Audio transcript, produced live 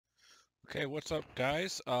Okay, what's up,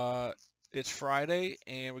 guys? It's Friday,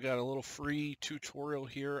 and we got a little free tutorial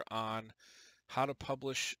here on how to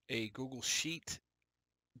publish a Google Sheet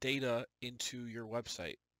data into your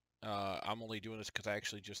website. I'm only doing this because I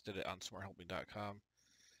actually just did it on smarthelpme.com.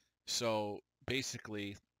 So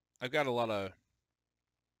basically, I've got a lot of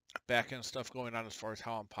back-end stuff going on as far as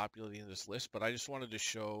how I'm populating this list, but I just wanted to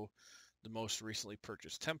show the most recently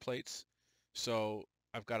purchased templates. So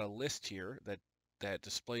I've got a list here that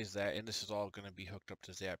displays that, and this is all going to be hooked up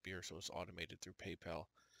to Zapier, so it's automated through PayPal.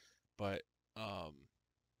 But um,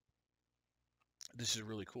 this is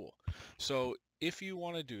really cool. So if you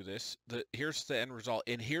want to do this, here's the end result,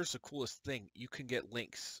 and here's the coolest thing: you can get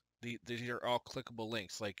links. These are all clickable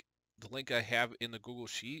links. Like the link I have in the Google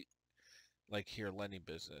Sheet, like here, lending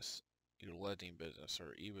business, lending business,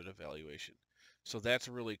 or EBIT evaluation. So that's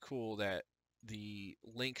really cool that the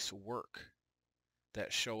links work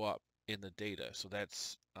that show up in the data. So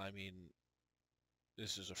that's, I mean,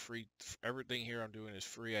 this is a free, everything here I'm doing is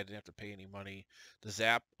free. I didn't have to pay any money. The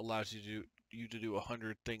Zap allows you to do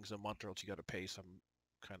 100 things a month, or else you got to pay some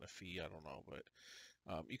kind of fee. I don't know, but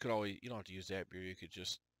you could always, you don't have to use Zapier. You could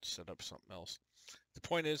just set up something else. The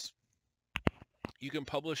point is, you can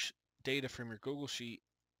publish data from your Google Sheet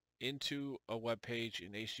into a web page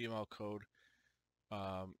in HTML code,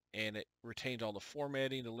 and it retains all the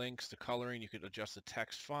formatting, the links, the coloring. You could adjust the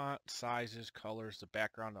text font, sizes, colors, the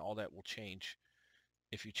background, and all that will change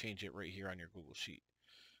if you change it right here on your Google Sheet.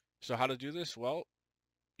 So how to do this? Well,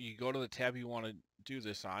 you go to the tab you want to do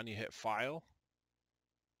this on, you hit File,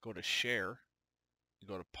 go to Share, you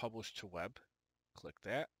go to Publish to Web, click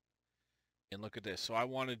that, and look at this. So I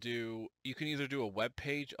want to do, you can either do a web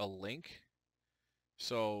page, a link.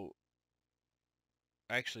 So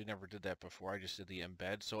I actually never did that before. I just did the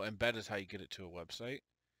embed. So embed is how you get it to a website.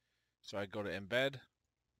 So I go to embed.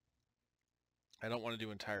 I don't want to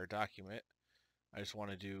do entire document. I just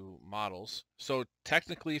want to do models. So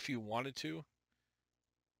technically, if you wanted to,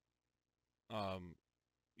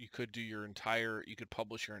 you could do your entire, you could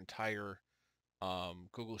publish your entire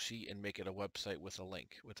Google Sheet and make it a website with a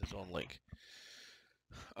link, with its own link.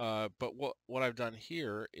 But what I've done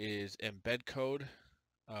here is embed code.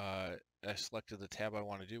 I selected the tab I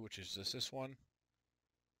want to do, which is this one,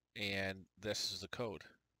 and this is the code,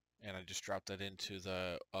 and I just dropped that into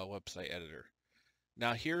the website editor.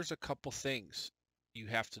 Now here's a couple things you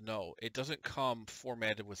have to know. It doesn't come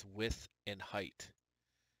formatted with width and height.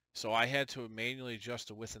 So I had to manually adjust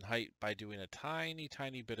the width and height by doing a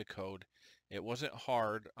tiny bit of code. It wasn't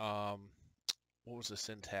hard. What was the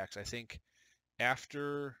syntax? I think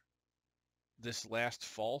after this last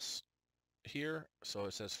false here, so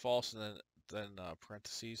it says false and then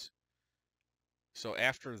parentheses. So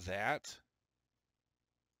after that,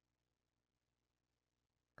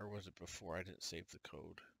 or was it before? I didn't save the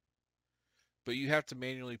code. But you have to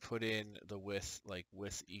manually put in the width, like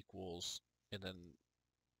width equals, and then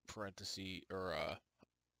parenthesis, or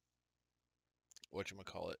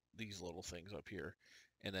whatchamacallit, these little things up here,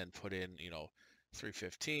 and then put in,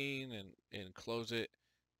 315 and close it,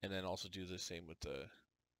 and then also do the same with the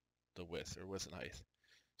width, or width and height.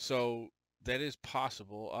 So that is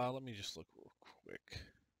possible. Let me just look real quick.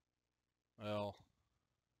 Well,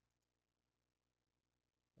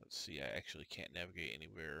 let's see. I actually can't navigate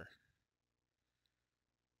anywhere.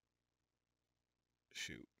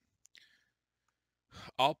 Shoot.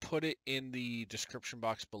 I'll put it in the description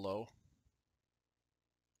box below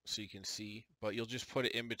so you can see, but you'll just put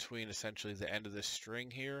it in between essentially the end of this string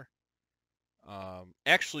here.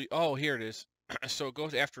 Actually, oh, here it is. So it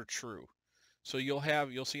goes after true. So you'll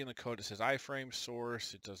see in the code it says iframe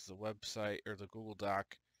source. It does the website or the Google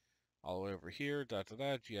Doc all the way over here.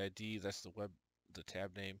 GID. That's the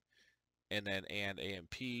tab name, and then and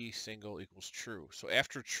AMP single equals true. So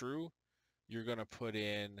after true, you're gonna put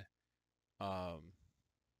in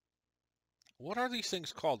what are these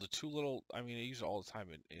things called? The two little. I mean, I use it all the time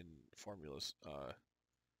in formulas.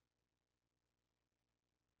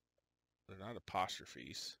 They're not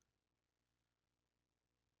apostrophes.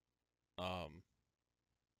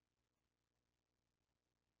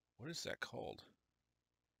 What is that called?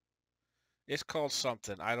 It's called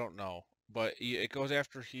something. I don't know. But it goes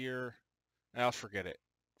after here. I'll forget it.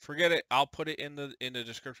 Forget it. I'll put it in the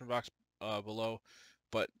description box below.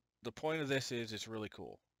 But the point of this is it's really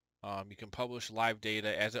cool. You can publish live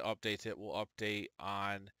data. As it updates, it will update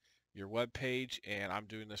on your web page. And I'm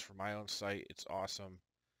doing this for my own site. It's awesome.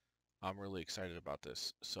 I'm really excited about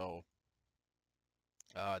this. So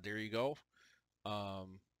there you go.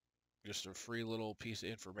 Just a free little piece of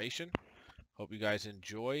information. Hope you guys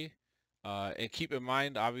enjoy. And keep in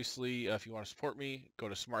mind, obviously, if you want to support me, go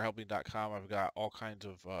to smarthelping.com. I've got all kinds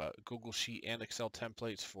of Google Sheet and Excel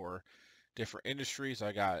templates for different industries.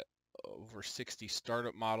 I got over 60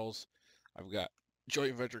 startup models. I've got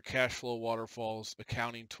joint venture cash flow waterfalls,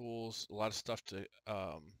 accounting tools, a lot of stuff to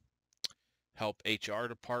help HR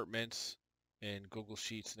departments in Google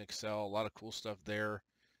Sheets and Excel. A lot of cool stuff there.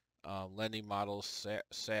 Lending models,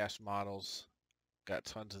 SaaS models. Got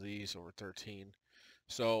tons of these, over 13.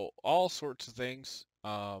 So all sorts of things.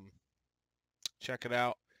 Check it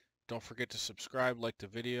out. Don't forget to subscribe, like the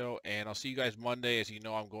video, and I'll see you guys Monday. As you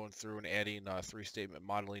know, I'm going through and adding three-statement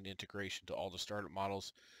modeling integration to all the startup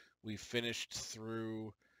models. We finished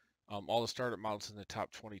through all the startup models in the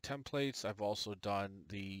top 20 templates. I've also done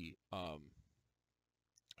the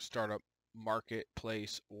startup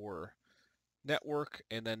marketplace or network,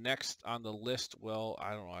 and then next on the list, well,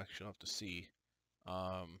 I don't know, I actually have to see.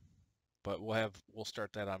 But we'll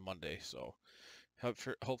start that on Monday. So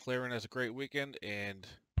hopefully everyone has a great weekend, and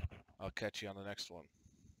I'll catch you on the next one.